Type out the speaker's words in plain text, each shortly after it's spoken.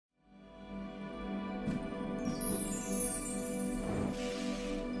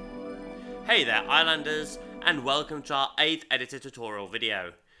Hey there Islanders, and welcome to our 8th editor tutorial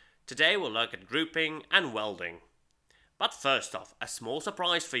video. Today we'll look at grouping and welding. But first off, a small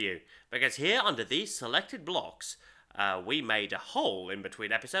surprise for you, because here under these selected blocks, we made a hole in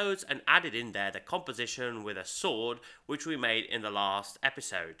between episodes and added in there the composition with a sword which we made in the last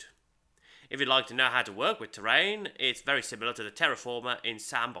episode. If you'd like to know how to work with terrain, it's very similar to the terraformer in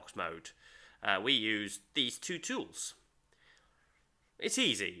sandbox mode. We use these two tools. It's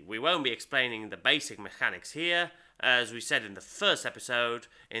easy, we won't be explaining the basic mechanics here. As we said in the first episode,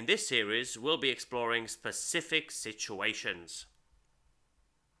 in this series we'll be exploring specific situations.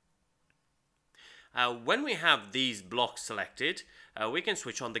 When we have these blocks selected, we can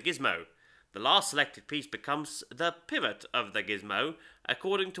switch on the gizmo. The last selected piece becomes the pivot of the gizmo,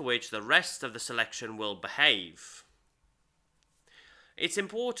 according to which the rest of the selection will behave. It's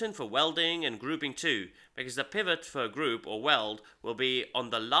important for welding and grouping too, because the pivot for a group or weld will be on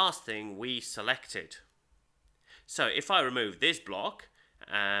the last thing we selected. So if I remove this block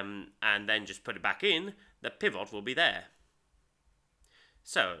and then just put it back in, the pivot will be there.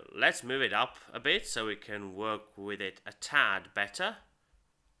 So let's move it up a bit so we can work with it a tad better.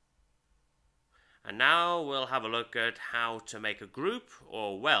 And now we'll have a look at how to make a group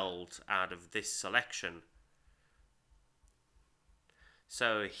or weld out of this selection.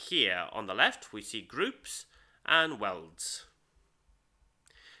 So here on the left we see groups and welds.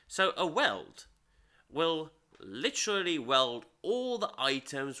 So a weld will literally weld all the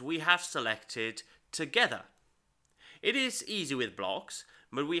items we have selected together. It is easy with blocks,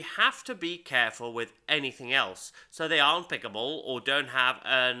 but we have to be careful with anything else so they aren't pickable or don't have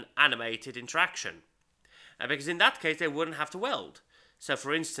an animated interaction. Because in that case they wouldn't have to weld. So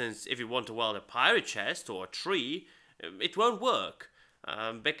for instance, if you want to weld a pirate chest or a tree, it won't work.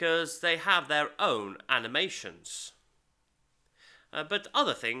 Because they have their own animations. But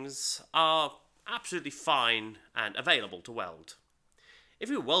other things are absolutely fine and available to weld.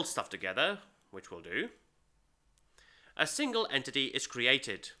 If we weld stuff together, which we'll do, a single entity is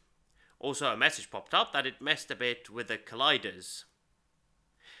created. Also a message popped up that it messed a bit with the colliders.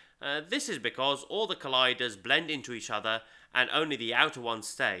 This is because all the colliders blend into each other and only the outer ones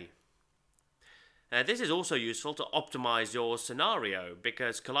stay. This is also useful to optimize your scenario,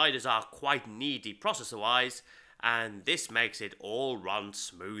 because colliders are quite needy processor-wise, and this makes it all run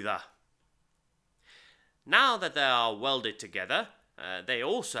smoother. Now that they are welded together, they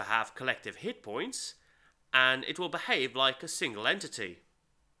also have collective hit points, and it will behave like a single entity.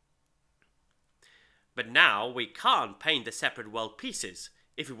 But now we can't paint the separate weld pieces.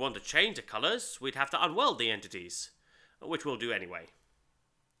 If we want to change the colors, we'd have to unweld the entities, which we'll do anyway.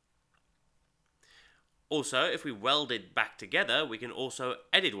 Also, if we weld it back together, we can also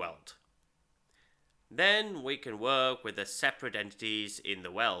edit weld. Then we can work with the separate entities in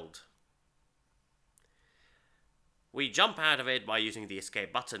the weld. We jump out of it by using the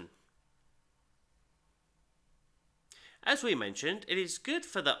escape button. As we mentioned, it is good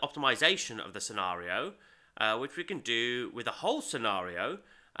for the optimization of the scenario, which we can do with the whole scenario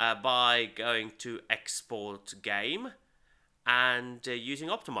by going to Export Game and using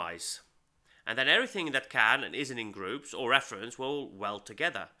Optimize. And then everything that can and isn't in groups or reference will weld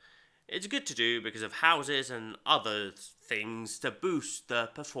together. It's good to do because of houses and other things to boost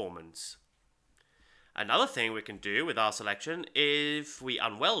the performance. Another thing we can do with our selection, if we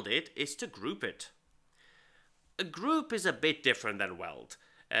unweld it, is to group it. A group is a bit different than weld.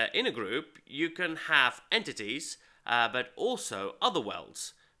 In a group, you can have entities, but also other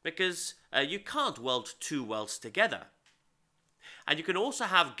welds, because you can't weld two welds together. And you can also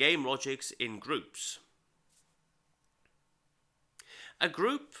have game logics in groups. A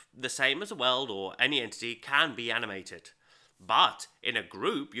group, the same as a weld or any entity, can be animated. But in a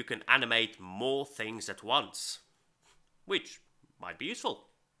group you can animate more things at once, which might be useful.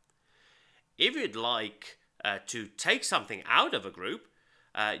 If you'd like to take something out of a group,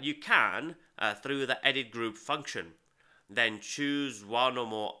 you can through the edit group function. Then choose one or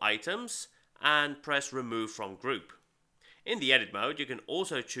more items and press remove from group. In the edit mode, you can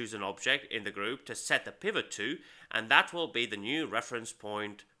also choose an object in the group to set the pivot to, and that will be the new reference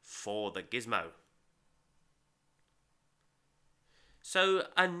point for the gizmo. So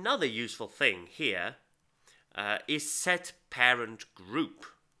another useful thing here is set parent group.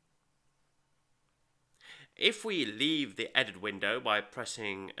 If we leave the edit window by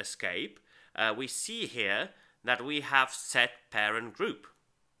pressing escape, we see here that we have set parent group.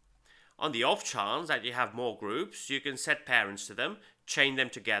 On the off chance that you have more groups, you can set parents to them, chain them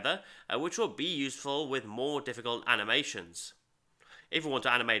together, which will be useful with more difficult animations. If we want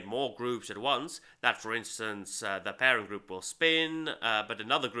to animate more groups at once, that for instance the parent group will spin, but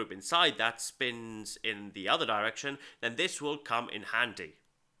another group inside that spins in the other direction, then this will come in handy.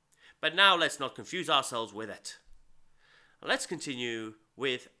 But now let's not confuse ourselves with it. Let's continue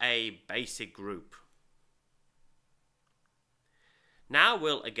with a basic group. Now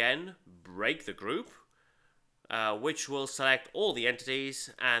we'll again break the group, which will select all the entities,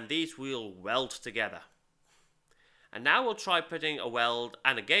 and these we'll weld together. And now we'll try putting a weld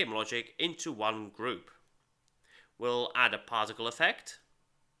and a game logic into one group. We'll add a particle effect,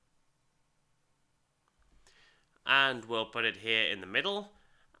 and we'll put it here in the middle,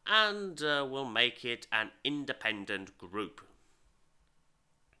 and we'll make it an independent group.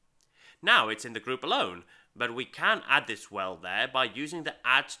 Now it's in the group alone, but we can add this weld there by using the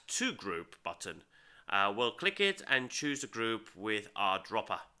Add to Group button. We'll click it and choose the group with our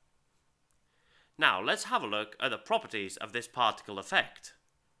dropper. Now let's have a look at the properties of this particle effect.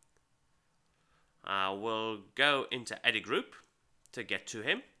 We'll go into Edit Group to get to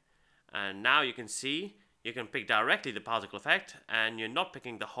him, and now you can see you can pick directly the particle effect, and you're not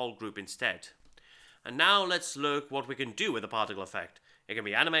picking the whole group instead. And now let's look what we can do with the particle effect. It can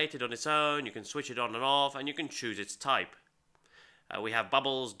be animated on its own, you can switch it on and off, and you can choose its type. We have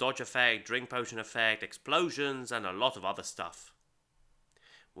bubbles, dodge effect, drink potion effect, explosions, and a lot of other stuff.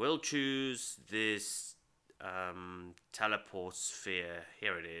 We'll choose this teleport sphere.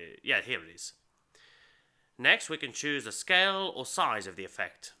 Here it is. Yeah, here it is. Next, we can choose the scale or size of the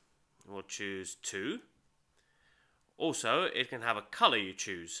effect. We'll choose 2. Also, it can have a color you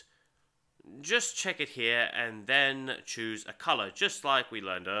choose. Just check it here and then choose a color, just like we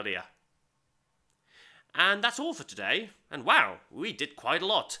learned earlier. And that's all for today. And wow, we did quite a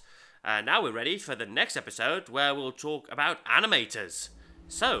lot. Now we're ready for the next episode where we'll talk about animators.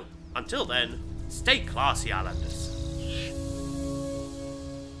 So, until then, stay classy, Islanders.